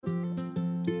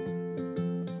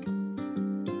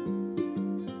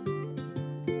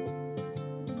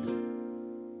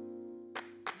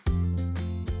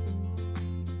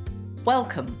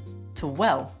Welcome to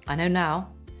Well, I Know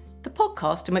Now, the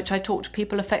podcast in which I talk to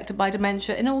people affected by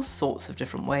dementia in all sorts of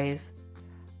different ways.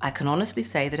 I can honestly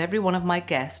say that every one of my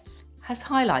guests has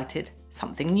highlighted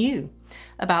something new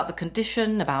about the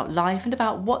condition, about life, and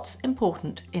about what's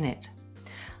important in it.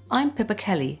 I'm Pippa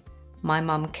Kelly. My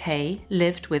mum, Kay,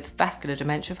 lived with vascular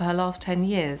dementia for her last 10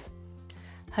 years.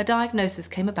 Her diagnosis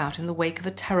came about in the wake of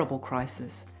a terrible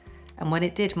crisis, and when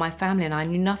it did, my family and I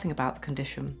knew nothing about the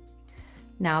condition.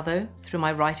 Now, though, through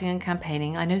my writing and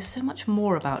campaigning, I know so much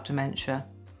more about dementia.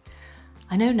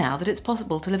 I know now that it's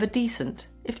possible to live a decent,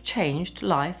 if changed,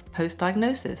 life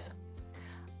post-diagnosis.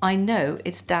 I know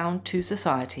it's down to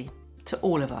society, to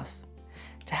all of us,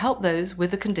 to help those with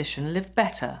the condition live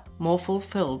better, more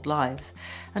fulfilled lives,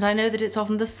 and I know that it's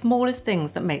often the smallest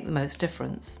things that make the most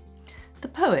difference. The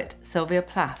poet Sylvia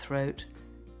Plath wrote,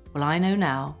 "Well, I know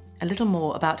now a little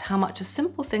more about how much a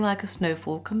simple thing like a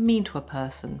snowfall can mean to a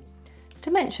person.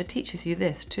 Dementia teaches you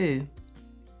this too."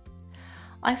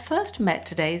 I first met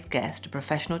today's guest, a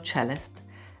professional cellist,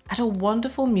 at a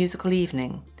wonderful musical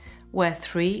evening where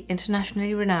 3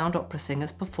 internationally renowned opera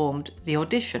singers performed The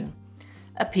Audition,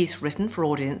 a piece written for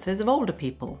audiences of older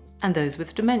people and those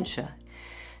with dementia.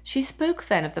 She spoke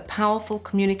then of the powerful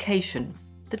communication,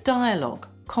 the dialogue,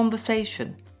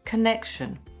 conversation,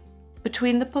 connection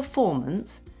between the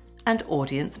performance and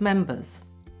audience members.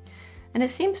 And it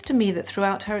seems to me that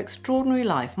throughout her extraordinary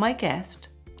life, my guest,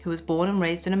 who was born and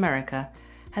raised in America,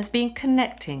 has been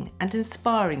connecting and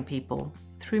inspiring people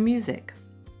through music.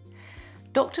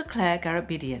 Dr. Claire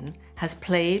Garabedian has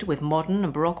played with modern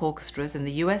and Baroque orchestras in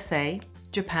the USA,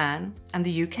 Japan, and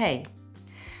the UK,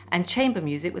 and chamber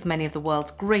music with many of the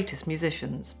world's greatest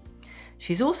musicians.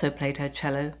 She's also played her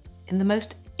cello in the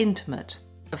most intimate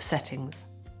of settings,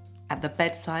 at the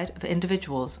bedside of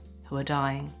individuals who are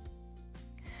dying.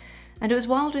 And it was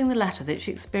while doing the latter that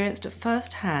she experienced at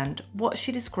first hand what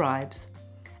she describes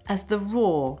as the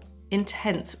raw,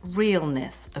 intense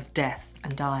realness of death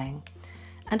and dying,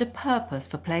 and a purpose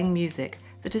for playing music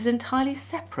that is entirely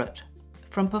separate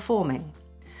from performing.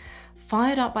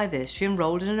 Fired up by this, she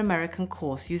enrolled in an American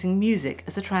course using music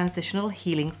as a transitional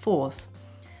healing force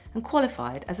and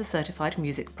qualified as a certified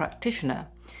music practitioner,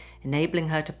 enabling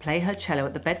her to play her cello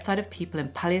at the bedside of people in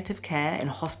palliative care in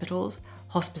hospitals,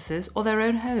 hospices, or their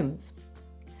own homes.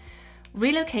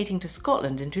 Relocating to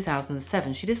Scotland in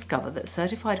 2007, she discovered that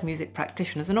certified music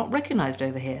practitioners are not recognised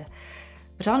over here,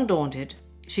 but undaunted,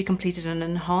 she completed an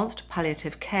enhanced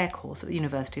palliative care course at the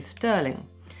University of Stirling,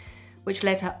 which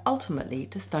led her ultimately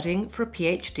to studying for a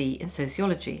PhD in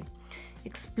sociology,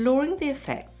 exploring the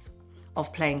effects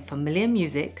of playing familiar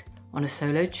music on a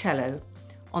solo cello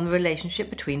on the relationship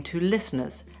between 2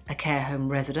 listeners, a care home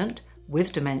resident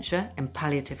with dementia in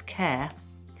palliative care,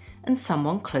 and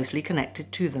someone closely connected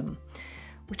to them,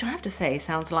 which I have to say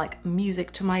sounds like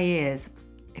music to my ears,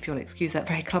 if you'll excuse that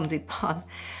very clumsy pun.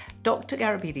 Dr.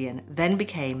 Garabedian then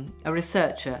became a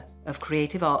researcher of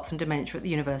creative arts and dementia at the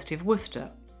University of Worcester,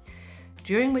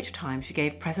 during which time she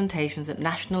gave presentations at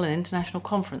national and international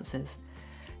conferences,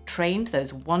 trained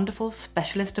those wonderful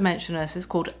specialist dementia nurses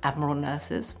called Admiral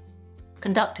nurses,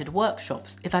 conducted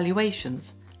workshops,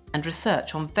 evaluations, and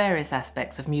research on various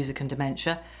aspects of music and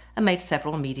dementia, and made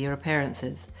several media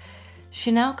appearances. She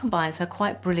now combines her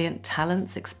quite brilliant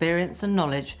talents, experience, and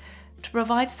knowledge to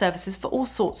provide services for all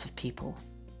sorts of people,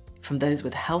 from those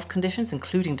with health conditions,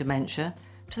 including dementia,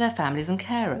 to their families and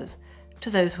carers, to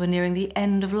those who are nearing the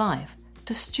end of life,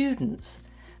 to students,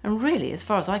 and really, as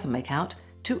far as I can make out,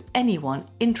 to anyone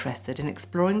interested in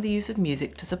exploring the use of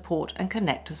music to support and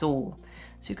connect us all.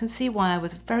 So you can see why I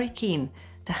was very keen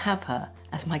to have her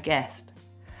as my guest.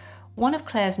 One of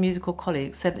Claire's musical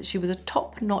colleagues said that she was a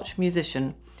top-notch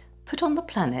musician put on the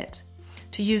planet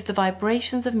to use the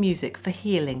vibrations of music for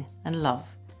healing and love,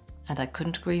 and I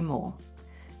couldn't agree more.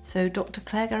 So Dr.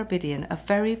 Claire Garabedian, a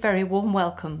very, very warm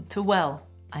welcome to Well,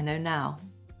 I Know Now.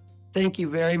 Thank you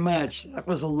very much. That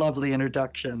was a lovely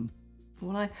introduction.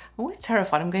 Well, I'm always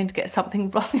terrified I'm going to get something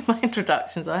wrong in my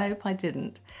introductions. I hope I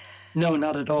didn't. No,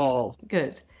 not at all.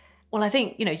 Good. Well, I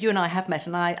think, you and I have met,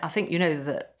 and I think you know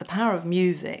that the power of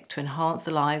music to enhance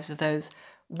the lives of those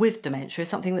with dementia is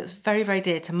something that's very, very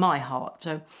dear to my heart.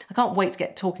 So I can't wait to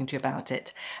get talking to you about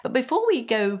it. But before we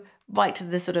go right to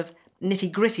the sort of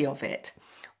nitty-gritty of it,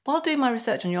 while doing my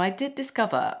research on you, I did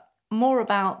discover more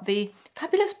about the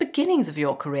fabulous beginnings of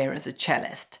your career as a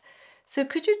cellist. So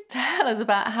could you tell us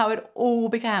about how it all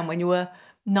began when you were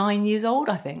 9 years old,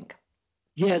 I think?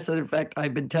 Yes, and in fact,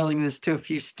 I've been telling this to a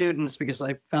few students because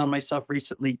I found myself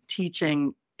recently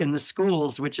teaching in the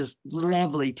schools, which is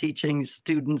lovely, teaching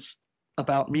students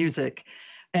about music.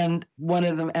 And one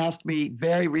of them asked me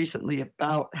very recently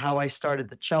about how I started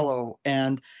the cello.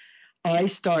 And I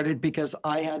started because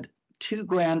I had two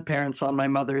grandparents on my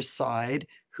mother's side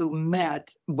who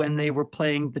met when they were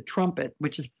playing the trumpet,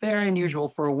 which is very unusual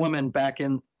for a woman back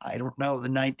in, I don't know, the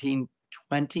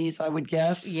 1920s, I would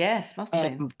guess. Yes, must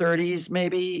have been. 30s,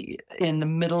 maybe, in the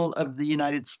middle of the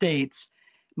United States.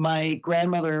 My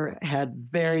grandmother had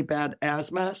very bad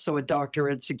asthma, so a doctor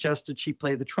had suggested she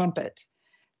play the trumpet.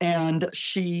 And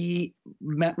she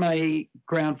met my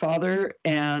grandfather,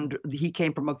 and he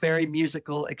came from a very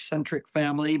musical, eccentric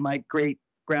family. My great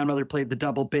grandmother played the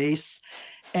double bass.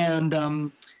 And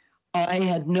I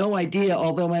had no idea,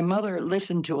 although my mother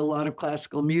listened to a lot of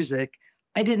classical music,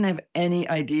 I didn't have any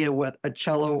idea what a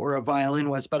cello or a violin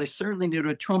was, but I certainly knew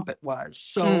what a trumpet was.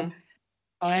 So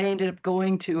I ended up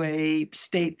going to a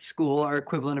state school, our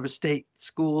equivalent of a state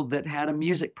school that had a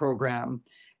music program.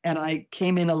 And I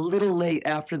came in a little late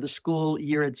after the school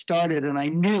year had started, and I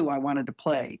knew I wanted to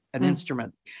play an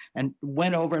instrument, and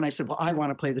went over and I said, well, I want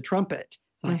to play the trumpet.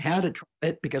 I had a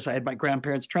trumpet because I had my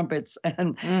grandparents' trumpets.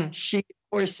 And she, of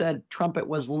course, said trumpet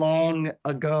was long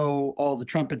ago. All the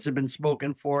trumpets had been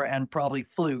spoken for, and probably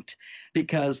flute,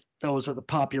 because those are the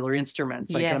popular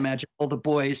instruments. I can imagine all the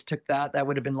boys took that. That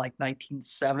would have been like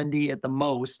 1970 at the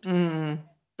most.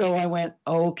 So I went,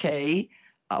 okay.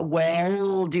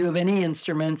 Well, do you have any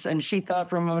instruments? And she thought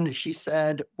for a moment, she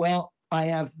said, well, I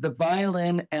have the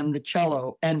violin and the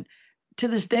cello. And to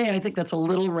this day, I think that's a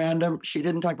little random. She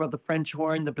didn't talk about the French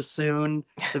horn, the bassoon,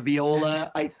 the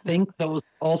viola. I think those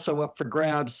also up for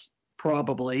grabs,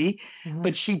 probably.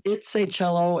 But she did say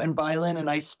cello and violin. And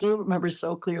I still remember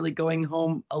so clearly going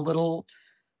home a little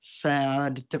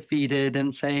sad, defeated,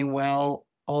 and saying, well,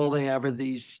 all they have are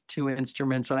these two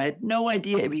instruments. And I had no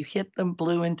idea if you hit them,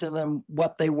 blew into them,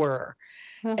 what they were.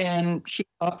 And she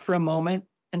thought for a moment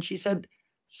and she said,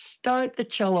 start the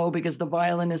cello because the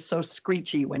violin is so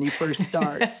screechy when you first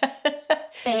start.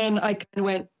 And I kind of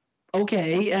went,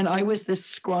 okay. And I was this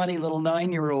scrawny little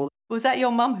 9-year-old. Was that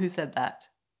your mum who said that?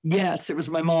 Yes, it was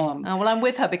my mom. Oh, well, I'm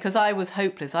with her because I was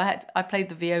hopeless. I played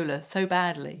the viola so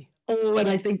badly. Oh, and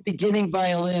I think beginning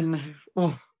violin.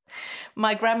 Oh.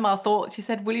 My grandma thought, she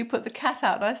said, will you put the cat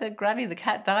out? And I said, Granny, the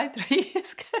cat died 3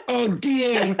 years ago. Oh,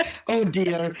 dear. Oh,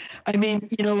 dear. I mean,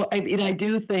 I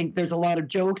do think there's a lot of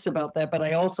jokes about that, but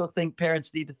I also think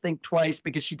parents need to think twice,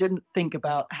 because she didn't think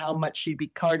about how much she'd be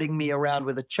carting me around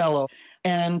with a cello.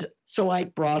 And so I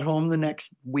brought home the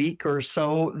next week or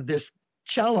so this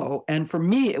cello. And for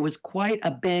me, it was quite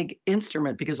a big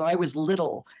instrument because I was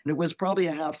little. It was probably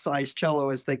a half-size cello,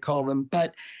 as they call them.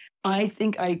 But I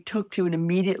think I took to it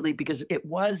immediately because it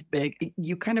was big.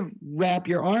 You kind of wrap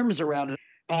your arms around it.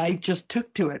 I just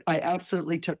took to it. I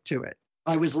absolutely took to it.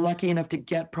 I was lucky enough to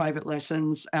get private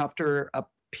lessons after a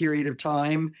period of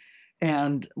time,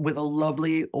 and with a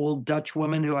lovely old Dutch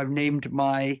woman who I've named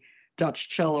my Dutch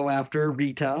cello after,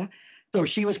 Rita. So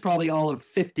she was probably all of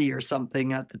 50 or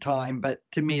something at the time, but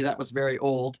to me that was very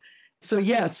old. So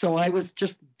so I was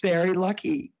just very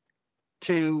lucky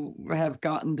to have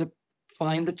gotten to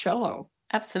find the cello.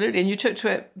 Absolutely. And you took to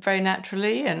it very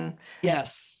naturally. And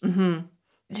yes. Who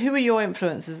were your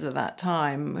influences at that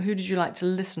time? Who did you like to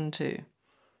listen to?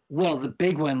 Well, the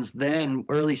big ones then,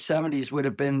 early 70s, would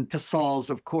have been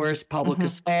Casals, of course, Pablo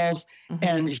Casals,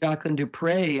 and Jacqueline du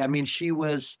Pré. I mean, she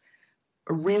was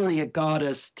really a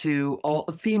goddess to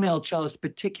all female cellists,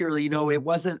 particularly. It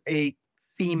wasn't a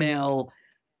female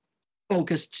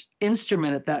focused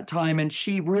instrument at that time, and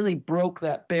she really broke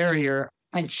that barrier.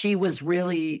 And she was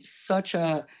really such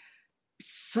a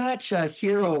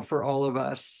hero for all of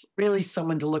us, really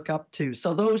someone to look up to.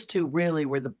 So those two really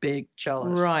were the big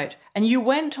cellists. Right. And you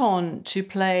went on to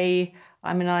play,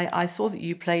 I saw that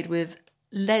you played with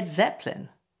Led Zeppelin.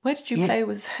 Where did you play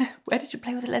with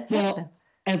Led Zeppelin? Well,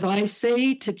 as I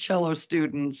say to cello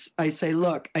students,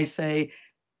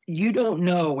 you don't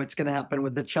know what's going to happen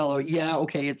with the cello. Yeah,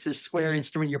 okay, it's a square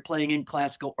instrument. You're playing in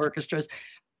classical orchestras.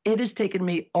 It has taken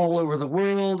me all over the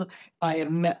world. I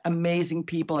have met amazing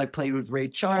people. I played with Ray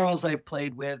Charles. I've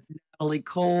played with Natalie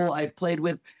Cole. I've played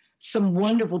with some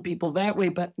wonderful people that way.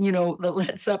 But, the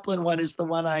Led Zeppelin one is the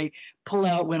one I pull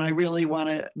out when I really want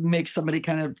to make somebody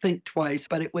kind of think twice.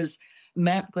 But it was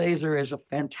Matt Glazer is a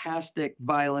fantastic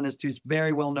violinist who's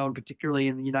very well known, particularly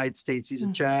in the United States. He's a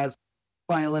jazz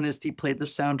violinist. He played the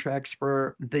soundtracks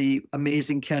for the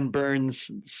amazing Ken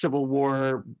Burns Civil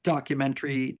War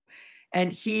documentary.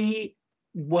 And he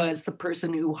was the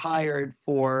person who hired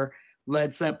for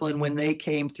Led Zeppelin when they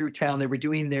came through town. They were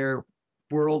doing their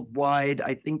worldwide,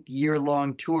 I think,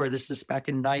 year-long tour. This is back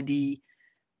in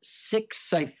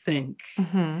 96, I think.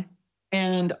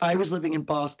 And I was living in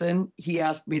Boston. He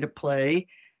asked me to play.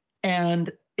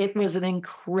 And it was an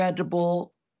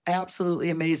incredible, absolutely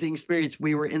amazing experience.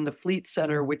 We were in the Fleet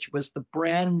Center, which was the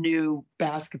brand new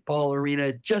basketball arena,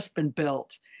 had just been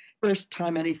built. First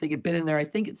time anything had been in there. I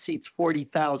think it seats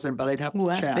 40,000, but I'd have Oh, to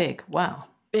that's check. big. Wow.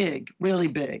 Big, really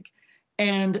big.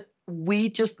 And we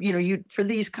just, you for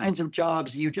these kinds of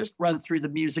jobs, you just run through the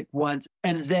music once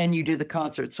and then you do the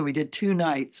concert. So we did 2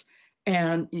 nights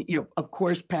and, of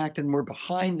course, packed, and we're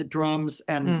behind the drums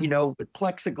and, with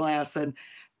plexiglass. And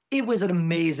it was an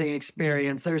amazing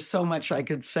experience. There's so much I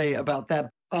could say about that.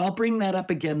 I'll bring that up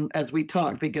again as we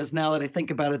talk, because now that I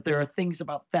think about it, there are things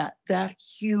about that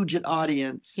huge an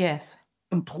audience. Yes.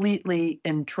 Completely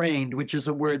entrained, which is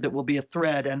a word that will be a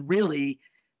thread. And really,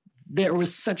 there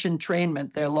was such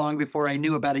entrainment there long before I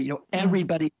knew about it.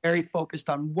 Everybody very focused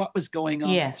on what was going on.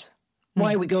 Yes.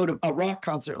 Why we go to a rock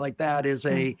concert like that is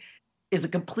a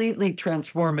completely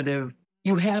transformative.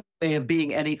 You have a way of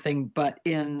being anything but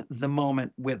in the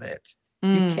moment with it.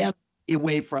 You can't be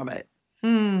away from it.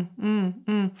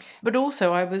 But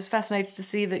also, I was fascinated to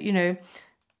see that,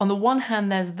 on the one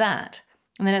hand, there's that.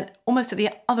 And then almost at the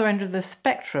other end of the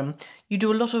spectrum, you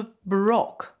do a lot of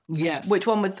Baroque. Yes. Which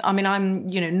one with, I'm,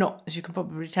 not, as you can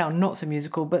probably tell, not so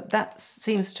musical, but that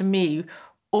seems to me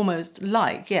almost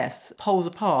like, yes, poles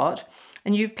apart.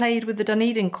 And you've played with the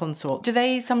Dunedin Consort. Do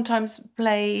they sometimes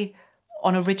play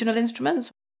on original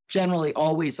instruments? Generally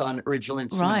always on original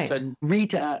instruments. Right. And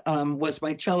Rita was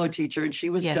my cello teacher, and she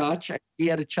was Dutch. She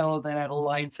had a cello that had a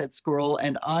Lion's Head Squirrel,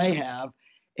 and I have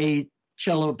a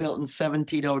cello built in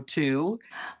 1702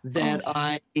 that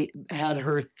I had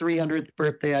her 300th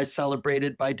birthday I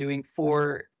celebrated by doing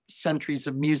 4 centuries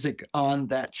of music on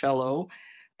that cello.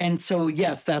 And so,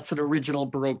 yes, that's an original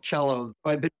Baroque cello.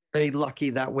 I've been very lucky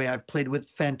that way. I've played with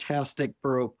fantastic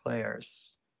Baroque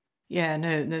players. Yeah,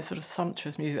 no sort of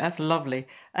sumptuous music. That's lovely.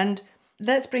 And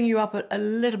let's bring you up a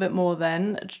little bit more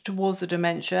then towards the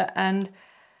dementia. And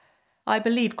I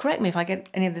believe, correct me if I get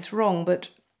any of this wrong, but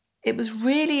it was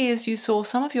really as you saw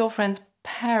some of your friends'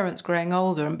 parents growing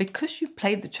older, and because you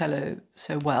played the cello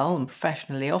so well and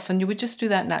professionally, often you would just do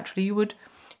that naturally. You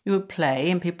would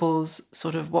play in people's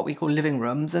sort of what we call living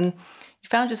rooms, and you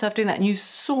found yourself doing that, and you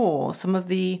saw some of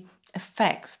the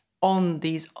effects on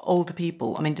these older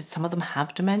people. I mean, did some of them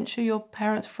have dementia, your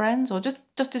parents' friends? Or just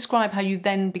describe how you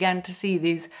then began to see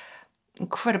these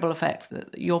incredible effects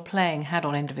that your playing had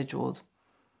on individuals.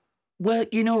 Well,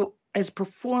 as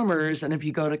performers, and if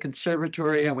you go to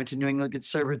conservatory, I went to New England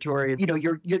Conservatory,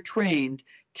 you're trained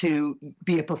to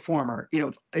be a performer,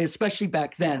 especially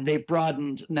back then. They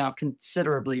broadened now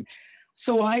considerably.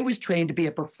 So I was trained to be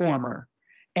a performer.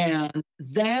 And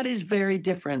that is very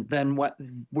different than what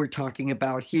we're talking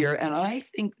about here. And I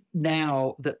think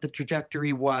now that the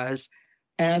trajectory was,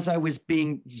 as I was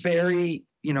being very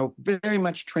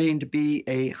much trained to be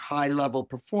a high-level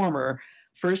performer.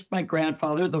 First, my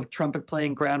grandfather, the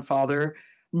trumpet-playing grandfather,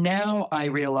 now I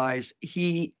realize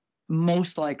he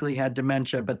most likely had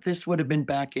dementia, but this would have been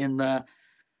back in the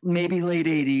maybe late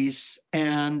 80s.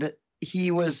 And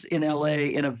he was in LA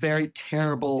in a very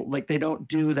terrible, they don't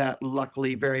do that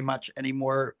luckily very much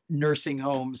anymore, nursing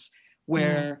homes,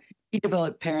 where he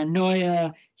developed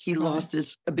paranoia. He lost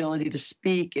his ability to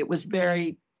speak. It was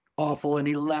very awful. And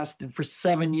he lasted for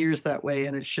 7 years that way.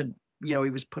 And it should, he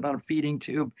was put on a feeding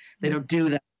tube. They don't do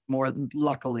that more,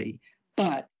 luckily.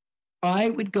 But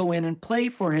I would go in and play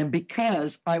for him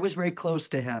because I was very close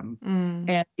to him.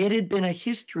 And it had been a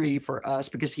history for us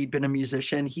because he'd been a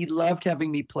musician. He loved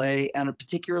having me play, and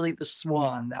particularly the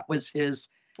Swan. That was his...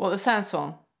 Well, the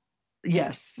Sanson.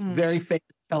 Yes, very famous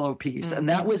cello piece. And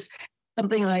that was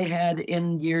something I had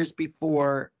in years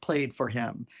before played for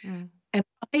him. And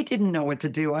I didn't know what to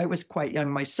do. I was quite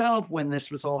young myself when this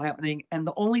was all happening. And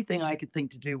the only thing I could think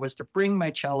to do was to bring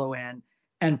my cello in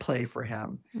and play for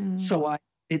him. So I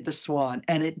did the Swan,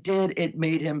 and it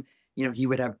made him, he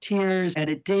would have tears, and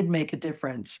it did make a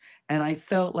difference. And I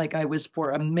felt like I was,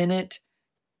 for a minute,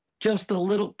 just a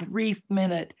little brief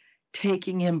minute,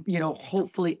 taking him,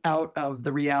 hopefully out of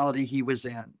the reality he was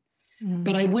in.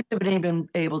 But I wouldn't have been even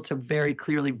able to very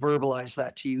clearly verbalize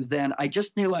that to you then. I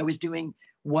just knew I was doing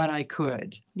what I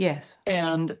could. Yes.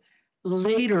 And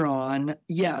later on,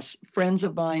 yes, friends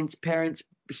of mine's parents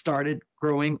started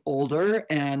growing older,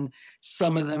 and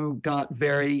some of them got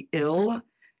very ill.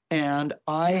 And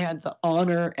I had the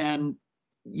honor and,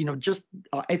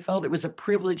 I felt it was a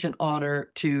privilege and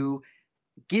honor to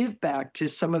give back to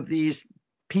some of these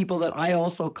people that I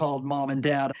also called mom and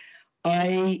dad.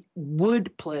 I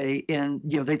would play in,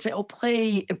 they'd say,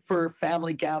 play for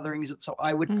family gatherings. And so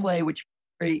I would play, which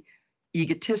was very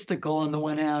egotistical on the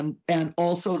one hand. And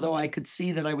also, though, I could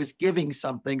see that I was giving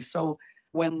something. So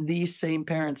when these same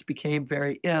parents became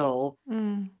very ill,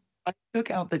 Mm. I took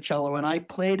out the cello and I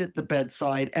played at the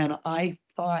bedside, and I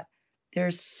thought,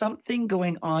 there's something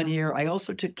going on here. I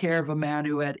also took care of a man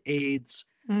who had AIDS,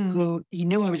 Mm. who he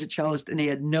knew I was a cellist and he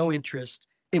had no interest.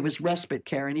 It was respite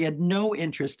care, and he had no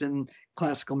interest in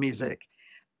classical music.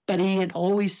 But he had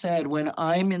always said, when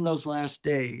I'm in those last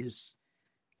days,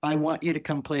 I want you to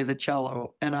come play the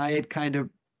cello. And I had kind of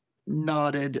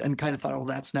nodded and kind of thought, oh,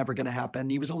 that's never going to happen.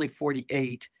 He was only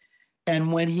 48.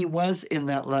 And when he was in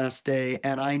that last day,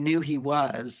 and I knew he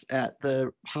was at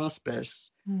the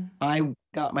hospice, Mm. I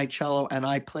got my cello and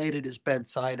I played at his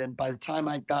bedside. And by the time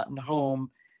I'd gotten home,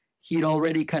 he'd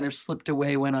already kind of slipped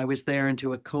away when I was there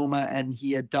into a coma and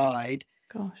he had died.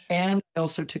 Gosh. And I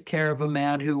also took care of a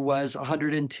man who was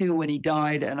 102 when he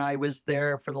died, and I was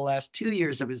there for the last 2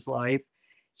 years of his life.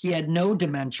 He had no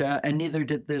dementia, and neither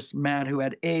did this man who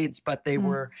had AIDS, but they Mm.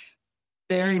 were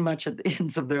very much at the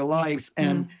ends of their lives.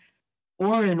 And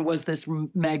Orrin was this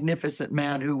magnificent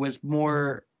man who was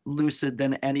more lucid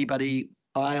than anybody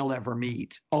I'll ever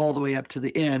meet, all the way up to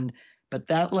the end. But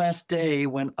that last day,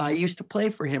 when I used to play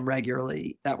for him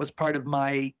regularly, that was part of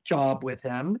my job with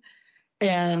him.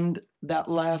 And that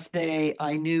last day,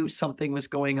 I knew something was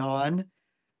going on.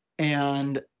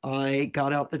 And I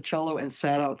got out the cello and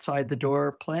sat outside the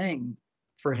door playing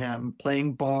for him,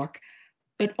 playing Bach.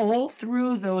 But all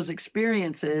through those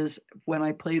experiences, when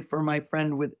I played for my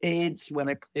friend with AIDS, when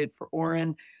I played for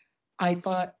Orrin, I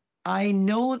thought, I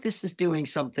know this is doing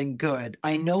something good.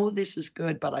 I know this is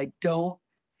good, but I don't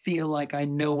feel like I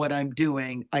know what I'm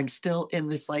doing. I'm still in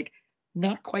this, like,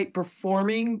 not quite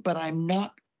performing, but I'm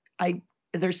not,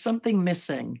 there's something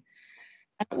missing.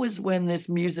 That was when this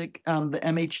music, the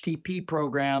MHTP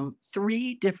program,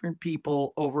 3 different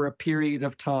people over a period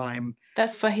of time.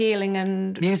 That's for healing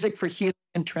and Music for Healing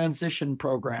and Transition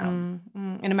program.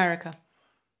 In America.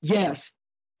 Yes.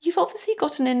 You've obviously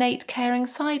got an innate caring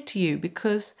side to you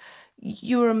because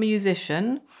you were a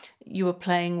musician. You were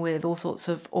playing with all sorts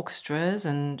of orchestras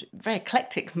and very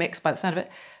eclectic mix by the sound of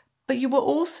it. But you were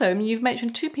also, I mean, you've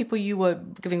mentioned 2 people you were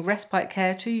giving respite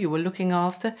care to, you were looking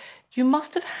after. You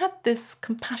must have had this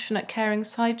compassionate, caring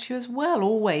side to you as well,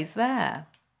 always there.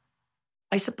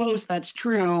 I suppose that's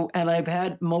true. And I've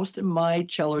had most of my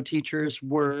cello teachers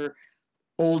were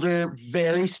older,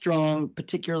 very strong,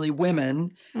 particularly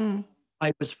women.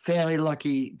 I was very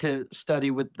lucky to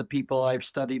study with the people I've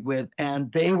studied with,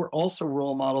 and they were also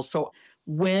role models. So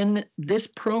when this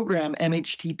program,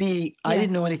 MHTP, I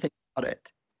didn't know anything about it.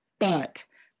 But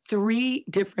 3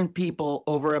 different people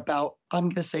over about, I'm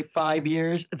going to say 5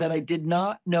 years, that I did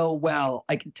not know well.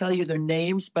 I can tell you their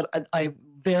names, but I'm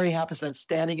very happenstance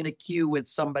standing in a queue with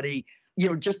somebody,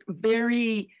 just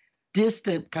very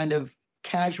distant kind of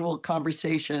casual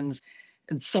conversations,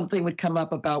 and something would come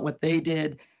up about what they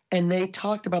did. And they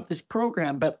talked about this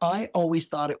program, but I always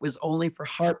thought it was only for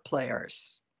harp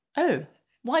players. Oh,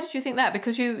 why did you think that?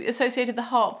 Because you associated the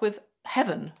harp with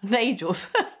heaven and angels.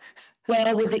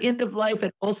 Well, with the end of life,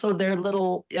 and also their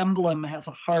little emblem has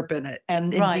a harp in it.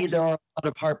 And indeed, there are a lot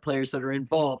of harp players that are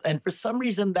involved. And for some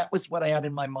reason, that was what I had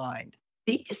in my mind.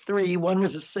 These 3, one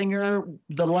was a singer.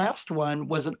 The last one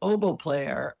was an oboe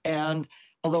player. And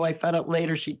although I found out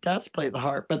later she does play the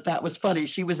harp, but that was funny.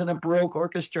 She was in a Baroque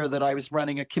orchestra that I was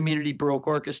running, a community Baroque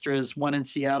orchestras, one in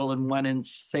Seattle and one in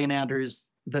St. Andrews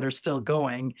that are still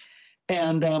going.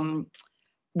 And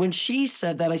when she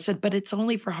said that, I said, but it's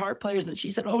only for harp players. And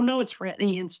she said, oh, no, it's for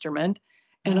any instrument.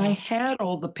 And I had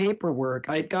all the paperwork.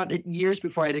 I'd gotten it years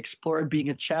before I'd explored being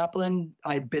a chaplain.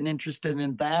 I'd been interested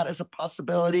in that as a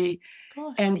possibility.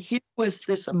 Gosh. And here was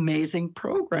this amazing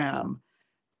program.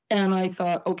 And I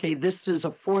thought, okay, this is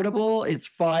affordable. It's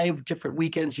 5 different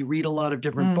weekends. You read a lot of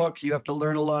different books. You have to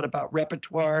learn a lot about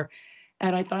repertoire.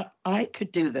 And I thought I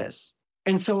could do this.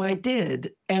 And so I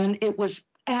did. And it was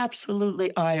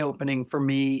absolutely eye-opening for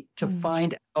me to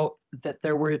find out that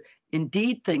there were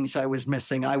indeed things I was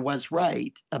missing. I was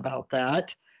right about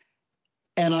that.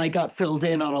 And I got filled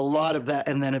in on a lot of that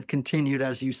and then have continued,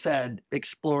 as you said,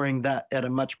 exploring that at a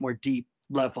much more deep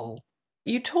level.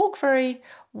 You talk very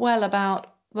well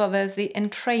about, well, there's the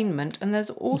entrainment and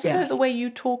there's also the way you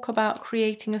talk about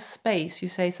creating a space. You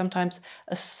say sometimes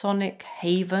a sonic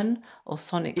haven or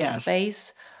sonic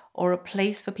space or a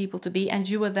place for people to be, and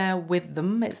you were there with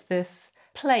them. It's this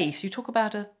place. You talk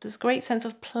about this great sense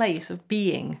of place, of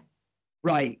being.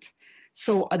 Right.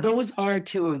 So those are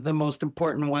 2 of the most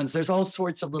important ones. There's all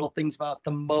sorts of little things about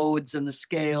the modes and the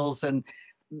scales and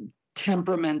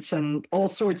temperaments and all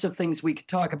sorts of things we could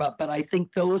talk about, but I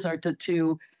think those are the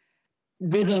 2.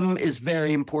 Rhythm is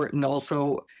very important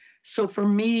also. So for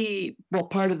me, well,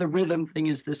 part of the rhythm thing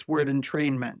is this word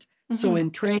entrainment. So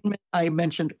entrainment, I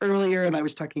mentioned earlier, and I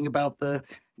was talking about the,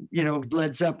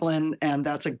 Led Zeppelin, and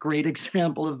that's a great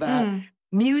example of that.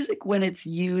 Music, when it's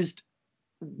used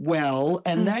well,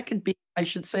 and that could be, I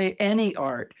should say, any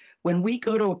art. When we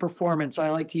go to a performance, I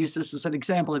like to use this as an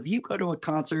example. If you go to a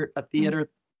concert, a theater,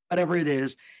 whatever it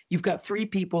is, you've got three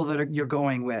people that you're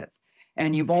going with,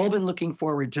 and you've all been looking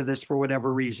forward to this for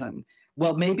whatever reason.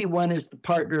 Well, maybe one is the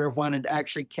partner of one and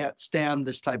actually can't stand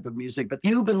this type of music, but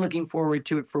you've been looking forward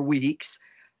to it for weeks.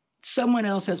 Someone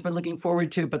else has been looking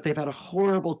forward to it, but they've had a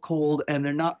horrible cold and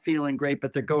they're not feeling great,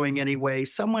 but they're going anyway.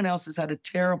 Someone else has had a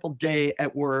terrible day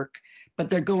at work, but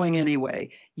they're going anyway.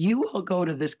 You will go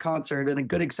to this concert, and a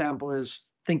good example is,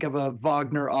 think of a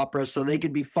Wagner opera, so they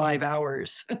could be 5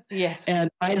 hours. Yes. And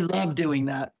I love doing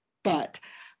that, but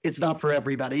it's not for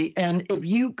everybody. And if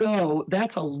you go,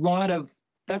 that's a lot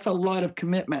of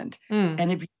commitment.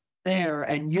 And if you're there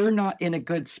and you're not in a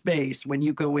good space when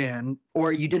you go in,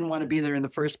 or you didn't want to be there in the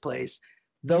first place,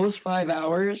 those 5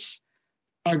 hours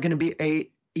are going to be a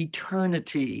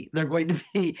eternity. They're going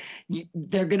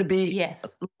to be yes.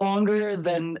 longer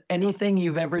than anything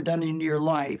you've ever done in your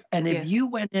life. And if you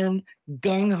went in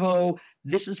gung-ho,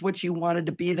 this is what you wanted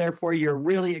to be there for, you're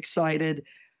really excited,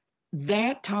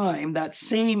 that time, that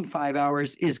same 5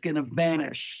 hours is going to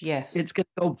vanish. Yes. It's going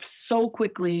to go so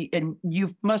quickly. And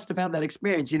you must have had that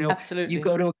experience. Absolutely. You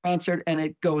go to a concert and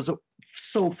it goes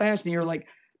so fast and you're like,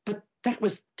 but that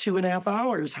was 2.5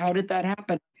 hours. How did that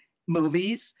happen?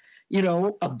 Movies,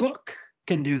 a book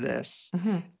can do this.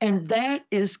 And that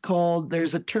is called,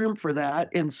 there's a term for that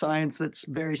in science that's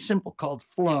very simple called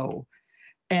flow.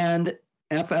 And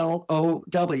FLOW,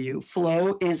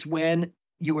 flow is when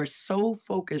you are so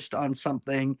focused on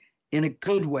something in a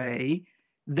good way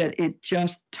that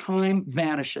time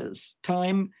vanishes.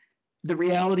 The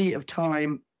reality of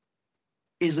time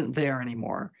isn't there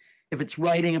anymore. If it's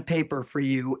writing a paper for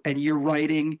you and you're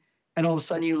writing and all of a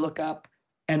sudden you look up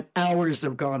and hours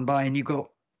have gone by and you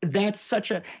go,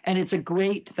 and it's a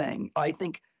great thing. I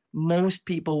think most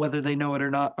people, whether they know it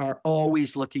or not, are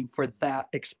always looking for that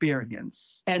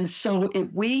experience. And so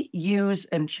if we use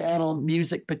and channel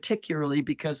music, particularly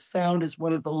because sound is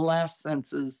one of the last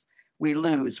senses we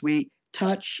lose.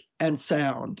 Touch and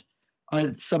sound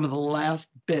are some of the last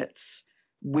bits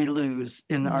we lose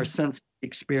in our sense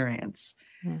experience.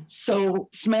 So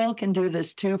smell can do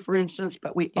this too, for instance,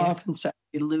 but we often say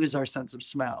we lose our sense of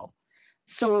smell.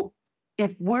 So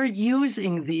if we're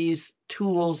using these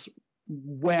tools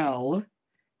well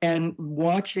and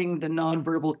watching the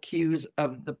nonverbal cues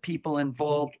of the people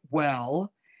involved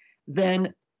well,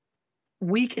 then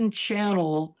we can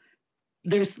channel.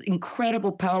 There's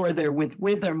incredible power there with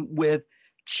rhythm, with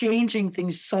changing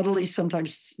things subtly,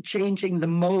 sometimes changing the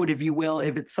mode, if you will,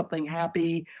 if it's something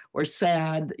happy or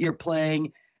sad that you're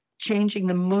playing, changing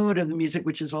the mood of the music,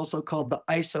 which is also called the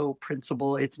ISO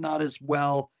principle. It's not as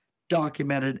well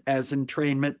documented as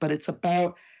entrainment, but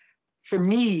for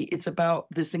me, it's about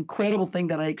this incredible thing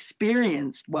that I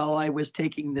experienced while I was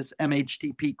taking this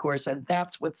MHTP course. And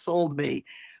that's what sold me,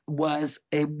 was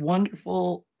a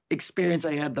wonderful experience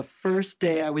I had the first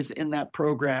day I was in that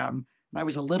program. I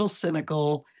was a little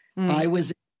cynical. I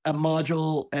was a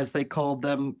module, as they called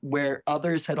them, where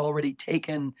others had already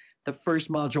taken the first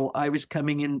module. I was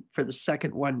coming in for the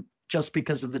second one just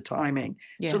because of the timing.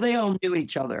 Yes. So they all knew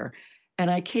each other. And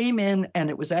I came in and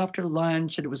it was after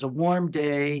lunch and it was a warm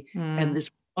day. And this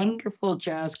wonderful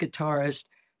jazz guitarist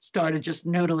started just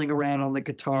noodling around on the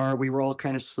guitar. We were all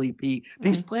kind of sleepy. But he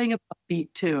was playing a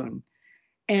beat tune.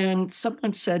 And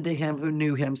someone said to him, who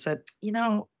knew him, said,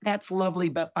 that's lovely,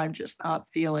 but I'm just not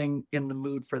feeling in the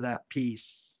mood for that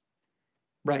piece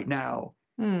right now.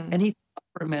 And he thought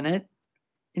for a minute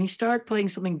and he started playing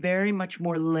something very much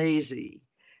more lazy.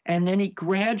 And then he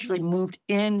gradually moved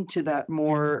into that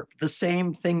more, the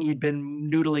same thing you'd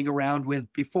been noodling around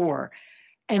with before.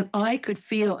 And I could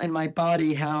feel in my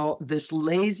body how this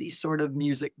lazy sort of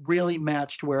music really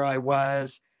matched where I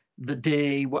was the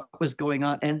day, what was going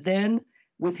on. And then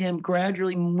with him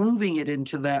gradually moving it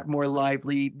into that more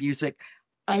lively music,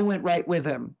 I went right with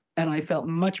him and I felt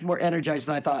much more energized.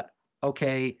 And I thought,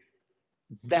 okay,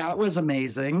 that was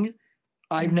amazing.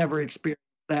 I've never experienced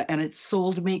that. And it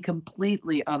sold me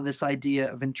completely on this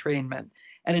idea of entrainment.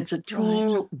 And it's a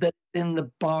tool that's in the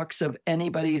box of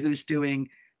anybody who's doing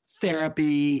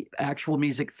therapy, actual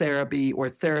music therapy, or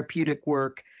therapeutic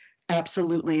work.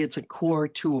 Absolutely, it's a core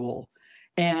tool.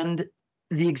 And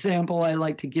the example I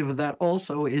like to give of that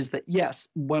also is that, yes,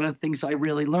 one of the things I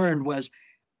really learned was,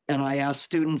 and I ask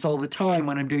students all the time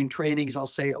when I'm doing trainings, I'll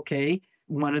say, okay,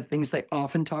 one of the things they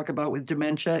often talk about with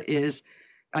dementia is,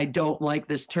 I don't like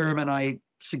this term and I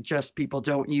suggest people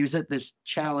don't use it, this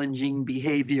challenging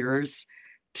behaviors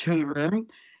term.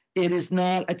 It is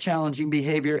not a challenging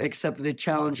behavior, except that it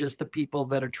challenges the people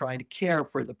that are trying to care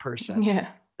for the person. Yeah.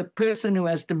 The person who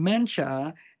has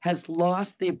dementia has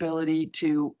lost the ability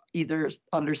to either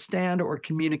understand or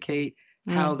communicate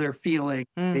how they're feeling.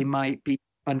 They might be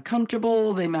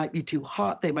uncomfortable, they might be too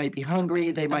hot, they might be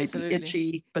hungry, they might Absolutely. be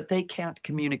itchy, but they can't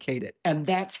communicate it. And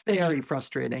that's very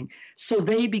frustrating. So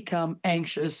they become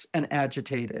anxious and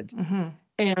agitated.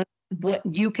 And what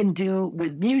you can do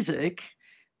with music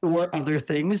or other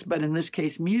things, but in this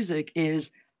case, music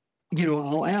is,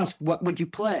 I'll ask, what would you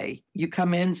play? You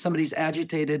come in, somebody's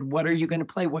agitated. What are you going to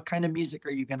play? What kind of music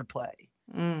are you going to play?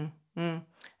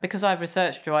 Because I've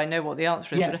researched you, I know what the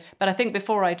answer is. Yes. But I think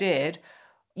before I did,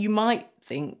 you might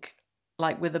think,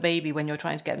 like with a baby when you're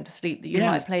trying to get them to sleep, that you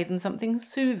might play them something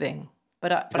soothing.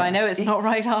 But I know it's not the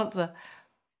right answer.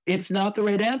 It's not the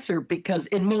right answer because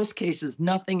in most cases,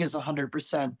 nothing is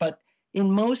 100%. But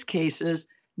in most cases,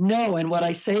 no. And what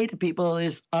I say to people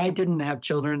is, I didn't have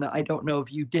children. I don't know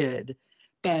if you did.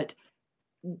 But,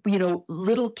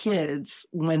 little kids,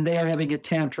 when they are having a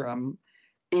tantrum,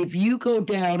 if you go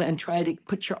down and try to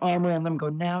put your arm around them, go,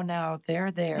 now, there.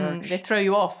 They throw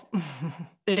you off.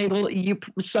 They will.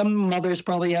 Some mothers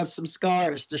probably have some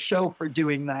scars to show for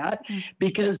doing that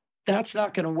because that's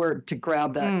not going to work to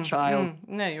grab that child.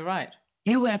 No, you're right.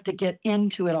 You have to get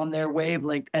into it on their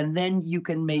wavelength, and then you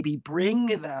can maybe bring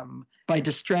them by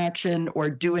distraction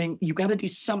or you got to do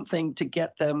something to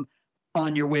get them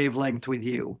on your wavelength with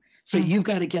you. So you've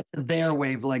got to get to their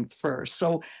wavelength first.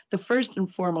 So the first and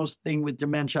foremost thing with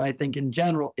dementia, I think in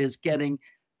general, is getting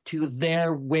to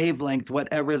their wavelength,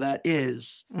 whatever that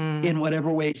is, in whatever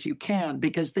ways you can,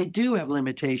 because they do have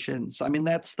limitations. I mean,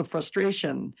 that's the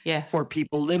frustration for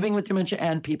people living with dementia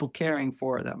and people caring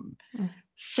for them.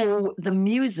 So the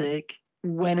music,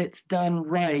 when it's done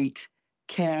right,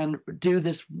 can do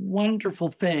this wonderful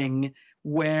thing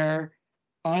where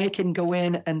I can go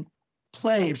in and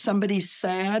play. If somebody's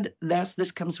sad,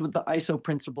 this comes with the ISO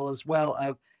principle as well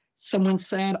of someone's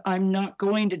sad, I'm not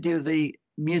going to do the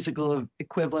musical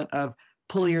equivalent of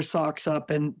pull your socks up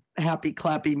and happy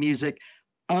clappy music.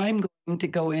 I'm going to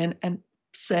go in and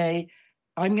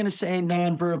I'm going to say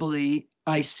non-verbally,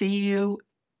 I see you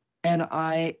and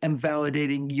I am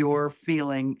validating your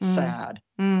feeling sad.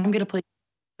 I'm going to play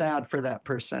sad for that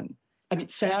person. I mean,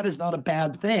 sad is not a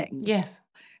bad thing. Yes.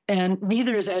 And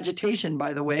neither is agitation,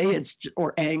 by the way,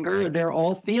 or anger. They're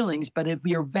all feelings. But if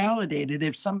you're validated,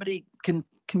 if somebody can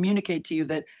communicate to you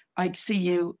that I see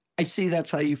you, I see that's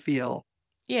how you feel.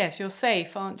 Yes, you're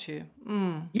safe, aren't you?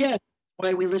 Yeah.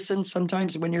 Why we listen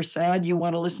sometimes when you're sad, you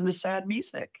want to listen to sad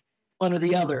music, one or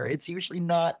the other. It's usually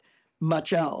not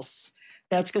much else.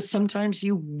 That's because sometimes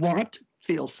you want to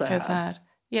feel sad. Feel sad.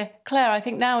 Yeah. Claire, I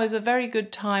think now is a very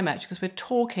good time, actually, because we're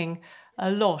talking a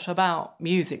lot about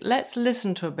music. Let's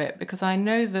listen to a bit, because I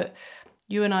know that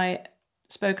you and I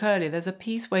spoke earlier. There's a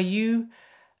piece where you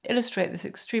illustrate this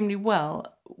extremely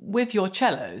well with your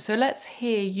cello. So let's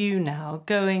hear you now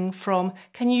going from,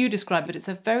 can you describe it? It's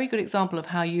a very good example of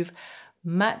how you've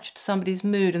matched somebody's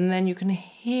mood and then you can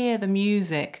hear the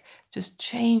music just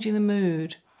changing the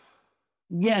mood.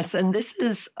 Yes, and this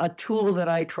is a tool that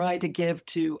I try to give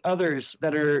to others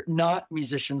that are not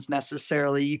musicians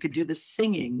necessarily. You could do the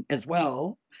singing as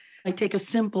well. I take a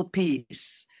simple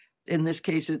piece. In this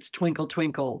case, it's Twinkle,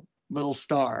 Twinkle, Little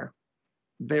Star.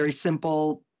 Very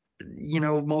simple.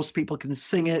 Most people can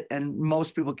sing it and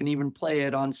most people can even play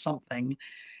it on something.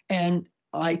 And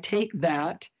I take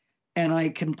that and I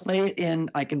can play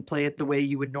it the way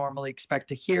you would normally expect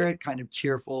to hear it, kind of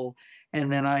cheerful. And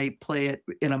then I play it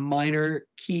in a minor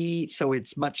key, so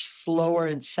it's much slower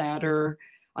and sadder.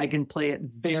 I can play it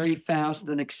very fast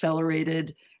and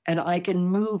accelerated, and I can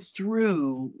move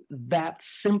through that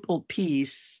simple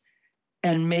piece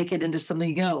and make it into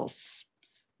something else.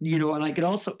 And I can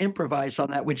also improvise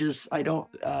on that, which is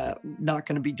not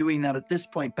going to be doing that at this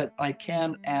point, but I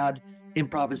can add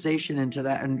improvisation into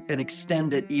that and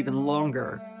extend it even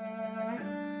longer.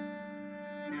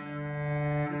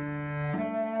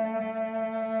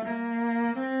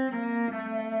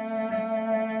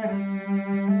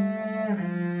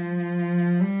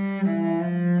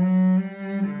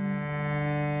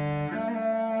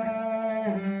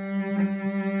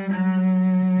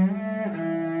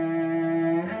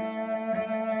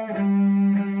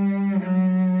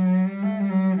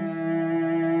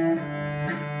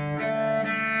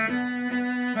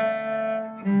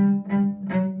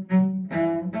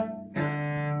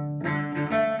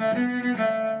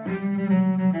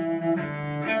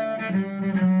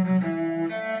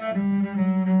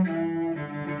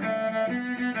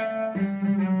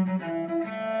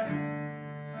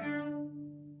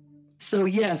 So,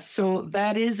 yes, so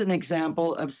that is an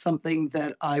example of something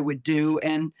that I would do.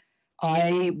 And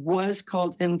I was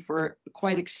called in for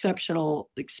quite exceptional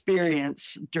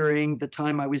experience during the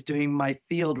time I was doing my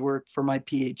field work for my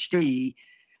PhD.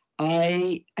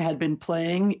 I had been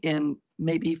playing in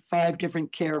maybe 5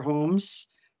 different care homes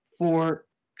for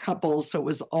couples. So it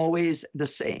was always the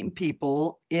same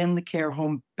people in the care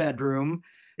home bedroom.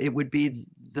 It would be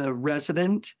the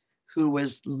resident who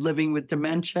was living with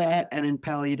dementia and in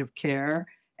palliative care,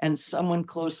 and someone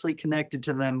closely connected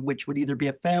to them, which would either be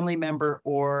a family member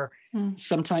or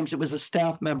sometimes it was a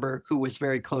staff member who was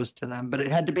very close to them, but it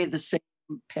had to be the same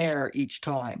pair each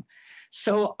time.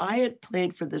 So I had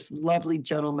played for this lovely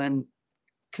gentleman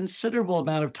considerable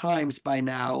amount of times by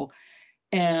now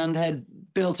and had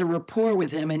built a rapport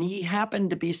with him. And he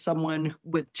happened to be someone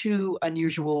with 2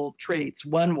 unusual traits.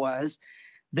 One was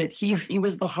that he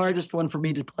was the hardest one for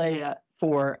me to play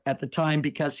for at the time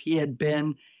because he had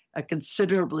been a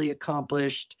considerably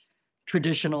accomplished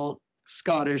traditional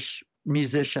Scottish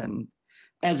musician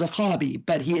as a hobby,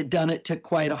 but he had done it to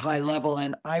quite a high level.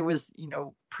 And I was,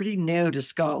 pretty new to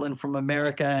Scotland from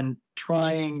America, and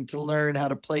trying to learn how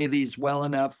to play these well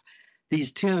enough,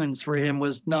 these tunes for him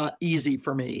was not easy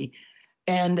for me.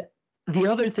 And the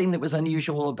other thing that was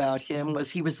unusual about him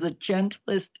was he was the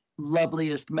gentlest,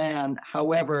 loveliest man.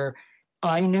 However,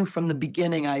 I knew from the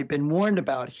beginning, I had been warned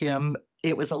about him.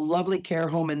 It was a lovely care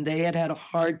home, and they had had a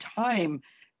hard time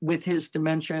with his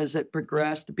dementia as it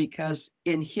progressed, because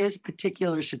in his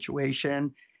particular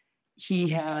situation, he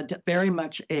had very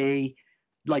much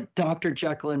like Dr.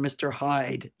 Jekyll and Mr.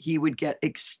 Hyde. He would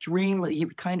he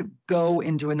would kind of go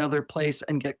into another place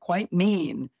and get quite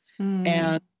mean.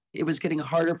 And it was getting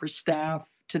harder for staff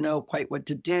to know quite what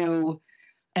to do.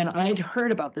 And I'd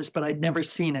heard about this, but I'd never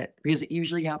seen it because it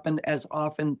usually happened as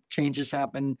often changes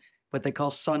happen, what they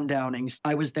call sundownings.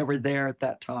 I was never there at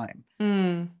that time.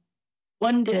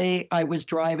 One day I was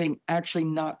driving, actually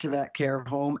not to that care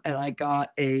home, and I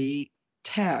got a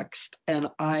text, and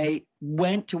I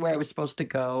went to where I was supposed to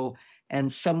go,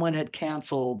 and someone had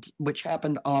canceled, which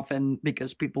happened often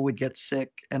because people would get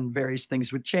sick and various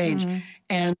things would change.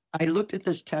 And I looked at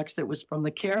this text that was from the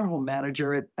care home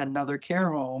manager at another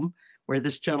care home where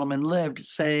this gentleman lived,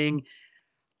 saying,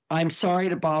 "I'm sorry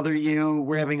to bother you.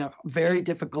 We're having a very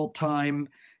difficult time,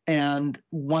 and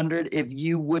wondered if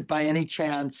you would, by any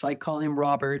chance," I call him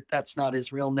Robert, that's not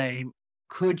his real name,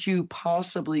 "could you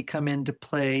possibly come in to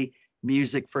play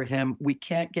music for him? We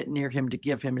can't get near him to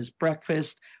give him his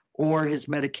breakfast or his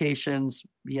medications.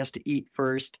 He has to eat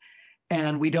first,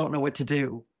 and we don't know what to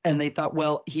do." And they thought,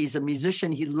 well, he's a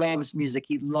musician. He loves music.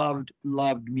 He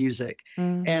loved music.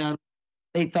 And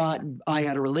they thought I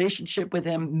had a relationship with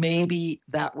him. Maybe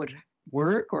that would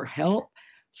work or help.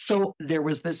 So there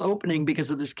was this opening because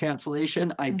of this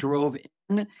cancellation. I drove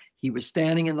in. He was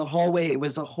standing in the hallway. It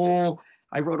was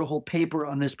I wrote a whole paper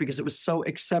on this because it was so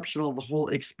exceptional, the whole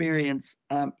experience.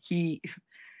 He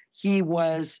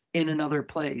was in another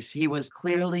place. He was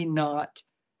clearly not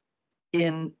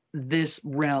in this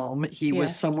realm. He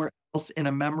was somewhere else, in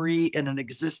a memory, in an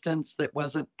existence that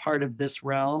wasn't part of this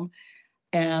realm.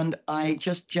 And I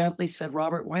just gently said,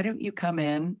 "Robert, why don't you come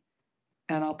in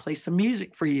and I'll play some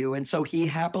music for you?" And so he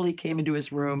happily came into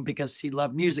his room because he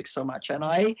loved music so much. And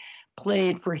I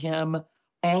played for him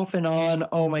off and on.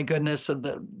 Oh my goodness. And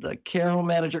the care home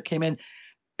manager came in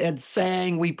and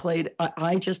sang.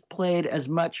 I just played as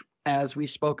much, as we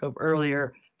spoke of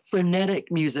earlier, frenetic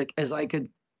music as I could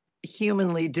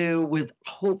humanly do, with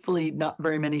hopefully not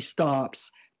very many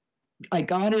stops. I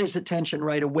got his attention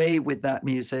right away with that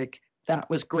music. That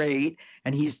was great.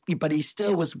 But he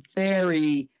still was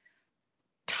very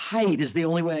tight, is the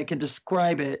only way I can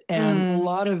describe it. And a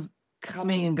lot of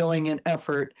coming and going in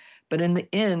effort. But in the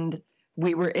end,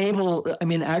 we were able,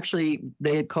 actually,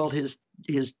 they had called his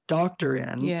doctor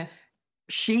in. Yes.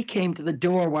 She came to the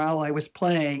door while I was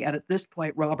playing. And at this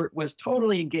point, Robert was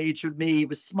totally engaged with me. He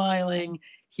was smiling.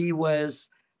 He was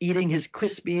eating his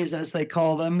Crispies, as they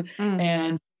call them.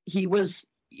 And he was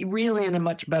really in a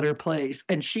much better place.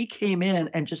 And she came in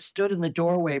and just stood in the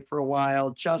doorway for a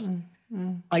while.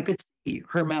 I could see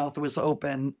her mouth was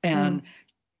open, and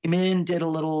came in, did a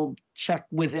little check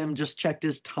with him, just checked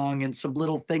his tongue and some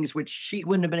little things which she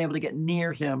wouldn't have been able to get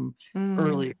near him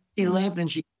earlier. She left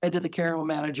and she said to the care home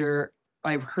manager,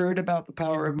 "I've heard about the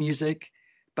power of music,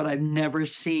 but I've never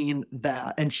seen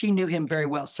that." And she knew him very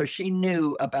well. So she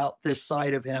knew about this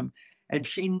side of him, and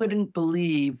she couldn't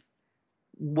believe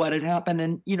what had happened.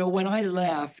 And, when I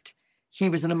left, he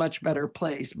was in a much better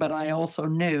place. But I also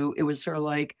knew it was sort of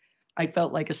like, I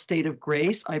felt like a state of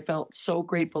grace. I felt so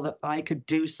grateful that I could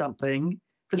do something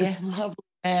for this lovely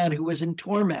man who was in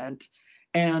torment.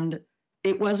 And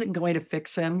it wasn't going to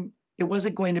fix him. It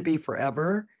wasn't going to be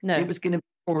forever. No. It was going to be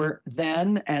for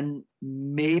then, and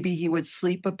maybe he would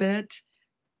sleep a bit.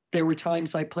 There were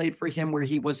times I played for him where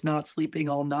he was not sleeping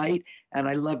all night, and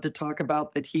I love to talk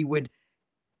about that he would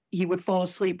fall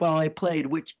asleep while I played,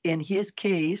 which in his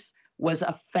case was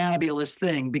a fabulous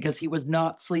thing because he was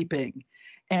not sleeping.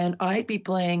 And I'd be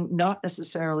playing not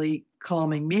necessarily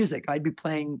calming music. I'd be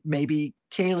playing maybe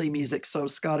Ceilidh music, so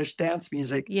Scottish dance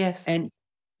music. Yes. And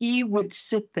he would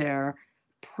sit there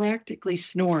practically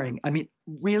snoring. I mean,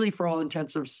 really, for all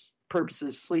intents and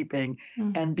purposes, sleeping,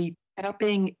 and be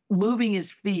tapping, moving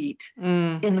his feet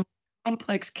in the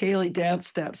complex Ceilidh dance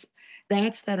steps.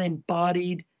 That's that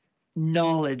embodied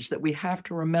knowledge that we have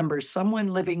to remember. Someone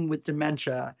living with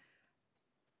dementia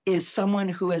is someone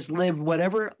who has lived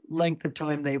whatever length of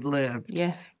time they've lived.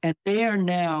 Yes. And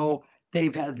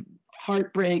they've had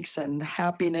heartbreaks and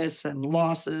happiness and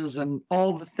losses and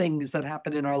all the things that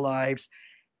happen in our lives.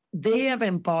 They have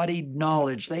embodied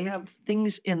knowledge. They have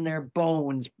things in their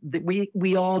bones that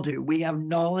we all do. We have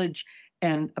knowledge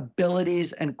and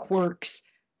abilities and quirks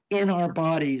in our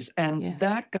bodies. And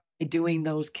that guy doing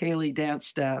those Ceilidh dance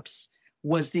steps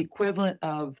was the equivalent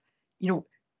of,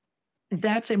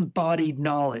 that's embodied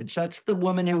knowledge. That's the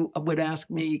woman who would ask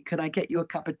me, could I get you a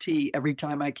cup of tea every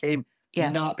time I came? Yeah.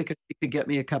 Not because she could get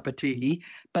me a cup of tea,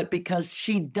 but because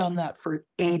she'd done that for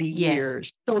 80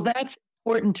 years. So that's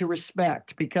important to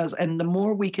respect and the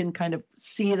more we can kind of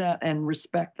see that and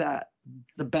respect that,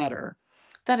 the better.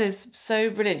 That is so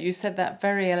brilliant. You said that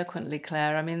very eloquently,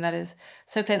 Claire. I mean, that is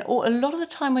so clear. A lot of the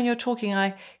time when you're talking,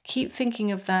 I keep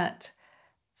thinking of that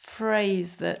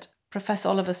phrase that Professor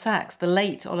Oliver Sacks, the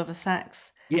late Oliver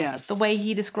Sacks, yes, the way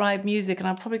he described music, and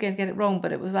I'm probably going to get it wrong,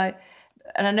 but it was like,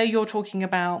 and I know you're talking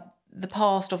about the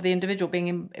past of the individual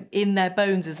being in their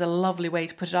bones is a lovely way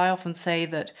to put it. I often say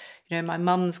that, in my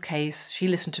mum's case, she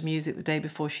listened to music the day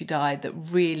before she died that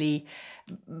really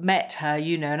met her,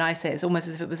 and I say it's almost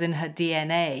as if it was in her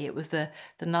DNA. It was the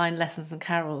 9 lessons and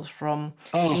carols from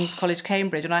King's College,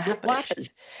 Cambridge. And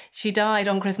she died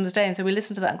on Christmas Day, and so we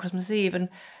listened to that on Christmas Eve, and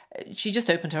she just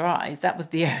opened her eyes. That was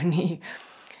the only,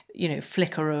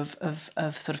 flicker of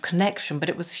sort of connection, but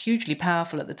it was hugely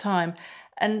powerful at the time.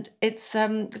 And it's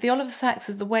the Oliver Sacks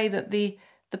is the way that the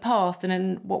past, and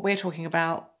in what we're talking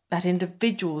about, that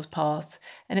individual's past,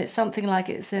 and it's something like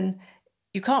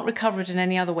you can't recover it in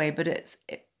any other way, but it's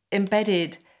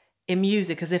embedded in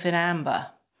music as if in amber.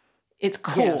 It's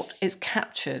caught, it's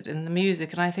captured in the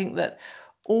music. And I think that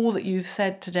all that you've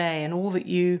said today and all that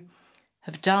you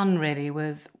have done really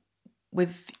with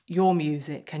your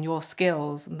music and your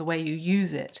skills and the way you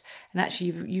use it, and actually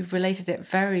you've related it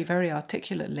very, very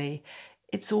articulately.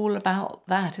 It's all about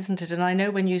that, isn't it? And I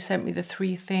know when you sent me the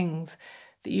 3 things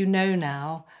that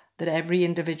now that every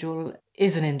individual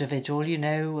is an individual,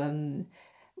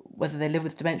 whether they live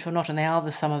with dementia or not, and they are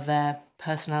the sum of their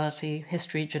personality,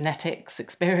 history, genetics,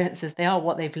 experiences. They are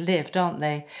what they've lived, aren't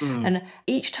they? And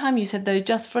each time you said, though,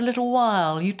 just for a little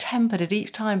while, you tempered it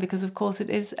each time because, of course,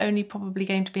 it is only probably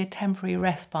going to be a temporary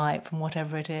respite from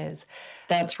whatever it is.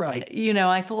 That's right.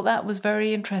 I thought that was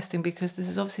very interesting because this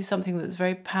is obviously something that's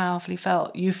very powerfully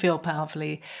felt. You feel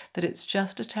powerfully that it's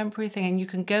just a temporary thing, and you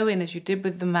can go in, as you did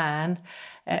with the man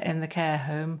in the care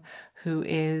home, who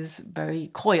is very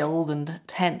coiled and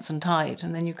tense and tight,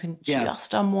 and then you can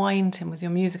just unwind him with your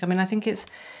music. I mean, I think it's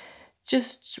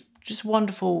just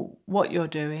wonderful what you're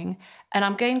doing. And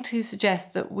I'm going to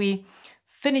suggest that we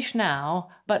finish now,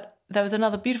 but there was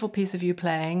another beautiful piece of you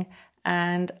playing,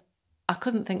 and I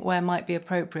couldn't think where might be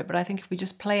appropriate, but I think if we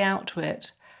just play out to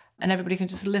it and everybody can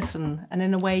just listen, and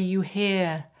in a way you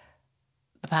hear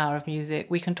the power of music,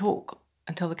 we can talk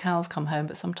until the cows come home,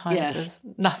 but sometimes there's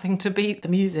nothing to beat the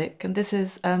music. And this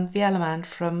is the Ellerman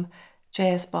from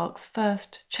J.S. Bach's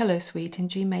first cello suite in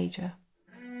G major.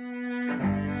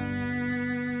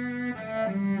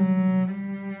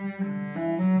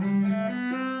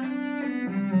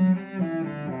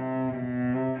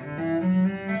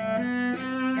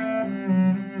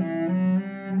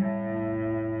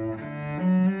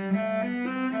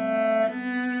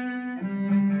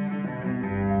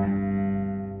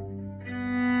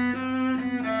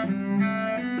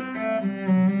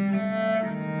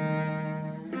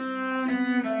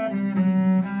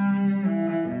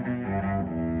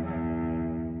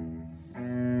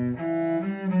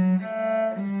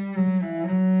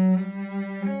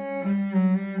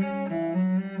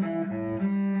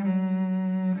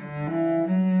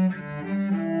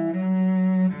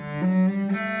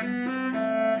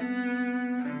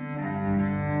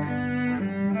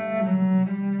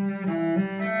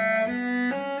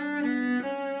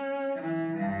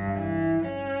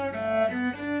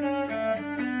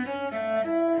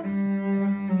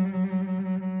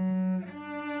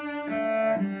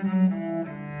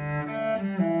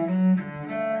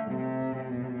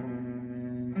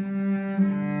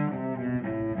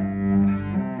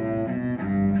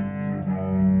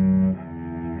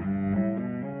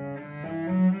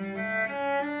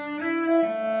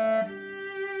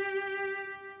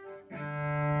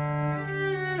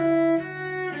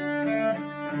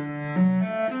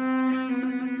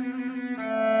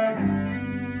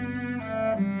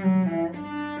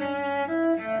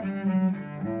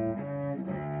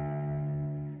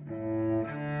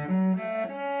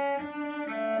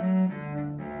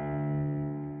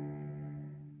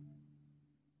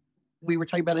 were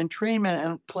talking about entrainment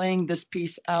and playing this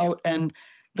piece out. And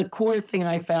the core thing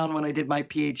I found when I did my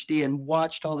PhD and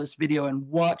watched all this video and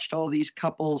watched all these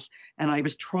couples, and I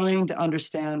was trying to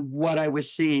understand what I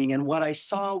was seeing. And what I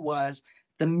saw was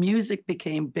the music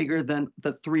became bigger than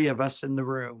the three of us in the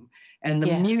room. And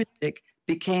the music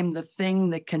became the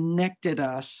thing that connected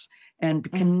us and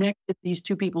connected these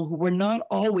two people who were not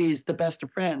always the best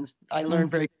of friends. I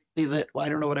learned very quickly that, well, I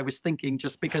don't know what I was thinking,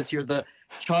 just because you're the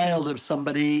child of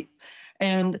somebody.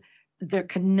 And the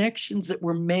connections that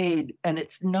were made, and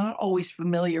it's not always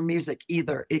familiar music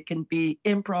either. It can be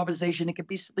improvisation. It can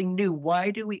be something new. Why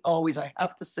do we always, I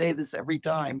have to say this every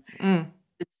time,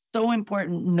 it's so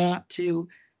important not to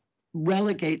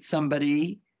relegate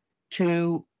somebody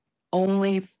to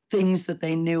only things that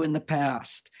they knew in the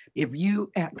past. If you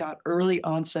got early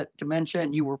onset dementia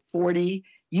and you were 40,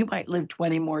 you might live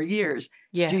 20 more years.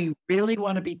 Yes. Do you really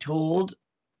want to be told,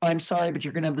 I'm sorry, but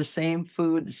you're going to have the same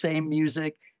food, the same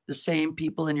music, the same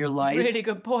people in your life? Really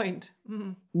good point.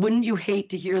 Wouldn't you hate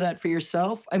to hear that for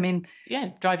yourself? I mean,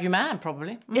 yeah, drive you mad,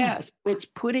 probably. Yes, it's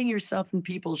putting yourself in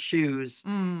people's shoes.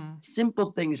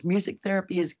 Simple things. Music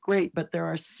therapy is great, but there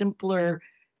are simpler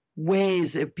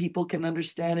ways if people can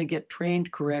understand and get trained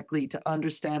correctly to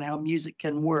understand how music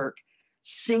can work.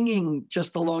 Singing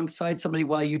just alongside somebody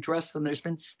while you dress them, there's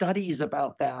been studies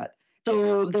about that.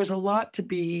 So there's a lot to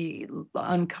be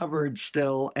uncovered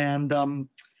still. And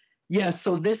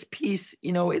so this piece,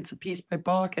 it's a piece by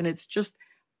Bach, and it's just,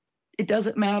 it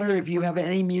doesn't matter if you have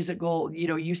any musical,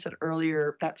 you said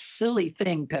earlier, that silly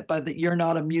thing, Pippa, that you're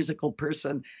not a musical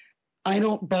person. I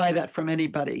don't buy that from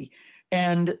anybody.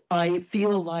 And I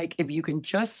feel like if you can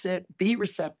just sit, be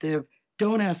receptive,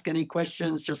 don't ask any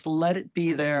questions, just let it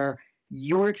be there.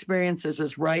 Your experience is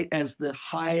as right as the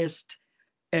highest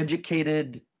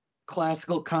educated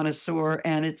classical connoisseur.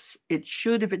 And it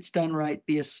should, if it's done right,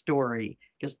 be a story,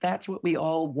 because that's what we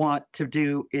all want to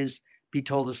do, is be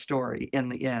told a story in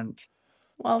the end.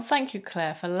 Well, thank you,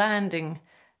 Claire, for landing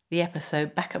the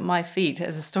episode back at my feet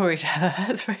as a storyteller.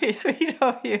 That's very sweet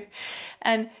of you.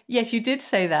 And yes, you did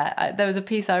say that. There was a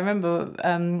piece I remember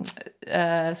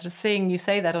sort of seeing you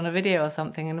say that on a video or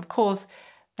something. And of course,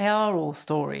 they are all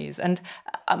stories. And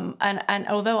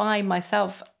although I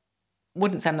myself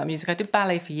wouldn't say I'm that music, I did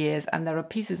ballet for years, and there are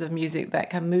pieces of music that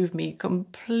can move me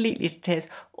completely to tears,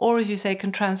 or as you say,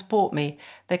 can transport me.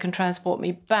 They can transport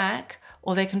me back,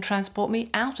 or they can transport me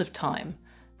out of time.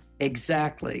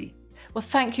 Exactly. Well,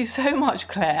 thank you so much,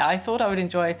 Claire. I thought I would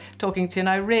enjoy talking to you, and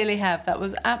I really have. That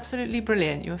was absolutely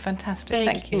brilliant. You were fantastic.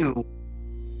 Thank you.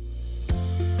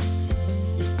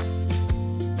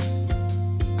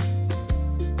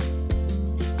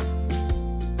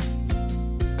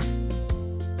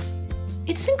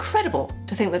 It's incredible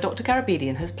to think that Dr.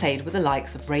 Garabedian has played with the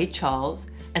likes of Ray Charles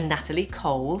and Natalie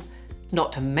Cole,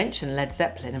 not to mention Led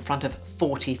Zeppelin in front of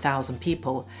 40,000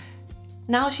 people.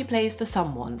 Now she plays for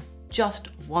someone, just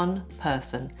one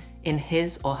person, in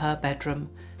his or her bedroom,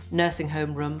 nursing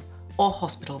home room, or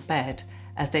hospital bed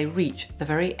as they reach the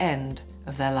very end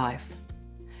of their life.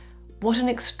 What an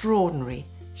extraordinary,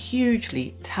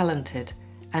 hugely talented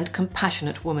and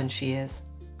compassionate woman she is.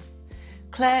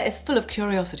 Claire is full of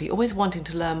curiosity, always wanting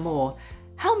to learn more.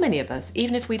 How many of us,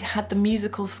 even if we'd had the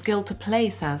musical skill to play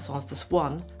Saint-Saëns the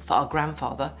Swan for our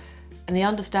grandfather and the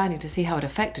understanding to see how it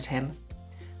affected him,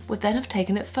 would then have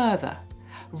taken it further,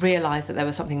 realised that there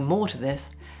was something more to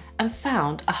this, and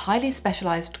found a highly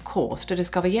specialised course to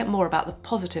discover yet more about the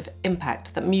positive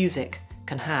impact that music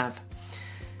can have.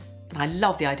 And I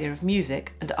love the idea of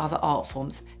music and other art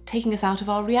forms taking us out of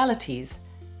our realities,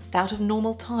 out of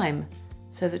normal time,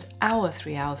 so that our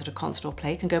 3 hours at a concert or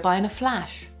play can go by in a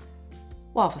flash,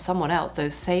 while for someone else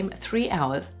those same 3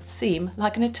 hours seem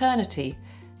like an eternity.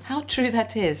 How true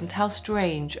that is, and how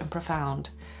strange and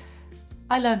profound.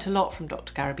 I learnt a lot from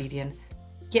Dr. Garabedian,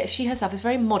 yet she herself is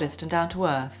very modest and down to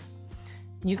earth.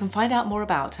 You can find out more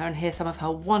about her and hear some of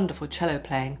her wonderful cello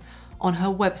playing on her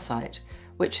website,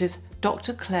 which is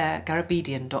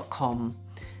drclairegarabedian.com,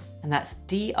 and that's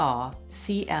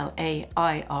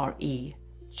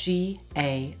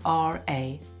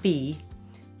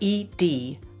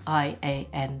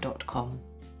DrClaireGarabedian.com.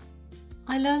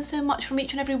 I learn so much from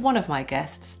each and every one of my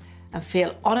guests and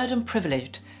feel honoured and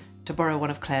privileged, to borrow one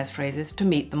of Claire's phrases, to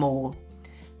meet them all.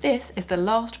 This is the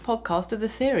last podcast of the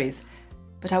series,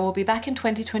 but I will be back in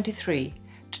 2023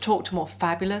 to talk to more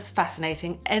fabulous,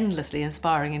 fascinating, endlessly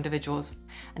inspiring individuals.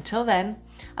 Until then,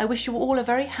 I wish you all a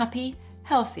very happy,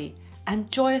 healthy,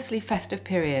 and joyously festive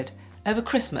period over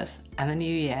Christmas and the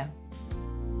New Year.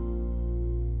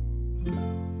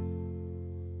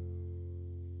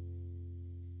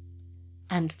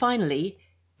 And finally,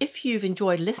 If you've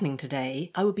enjoyed listening today,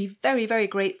 I would be very, very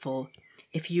grateful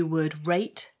if you would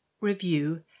rate,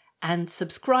 review, and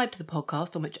subscribe to the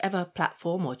podcast on whichever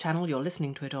platform or channel you're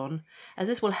listening to it on, as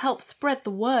this will help spread the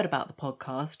word about the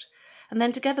podcast, and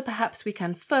then together perhaps we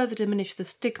can further diminish the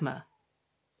stigma,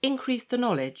 increase the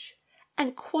knowledge,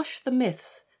 and quash the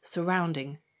myths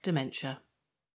surrounding dementia.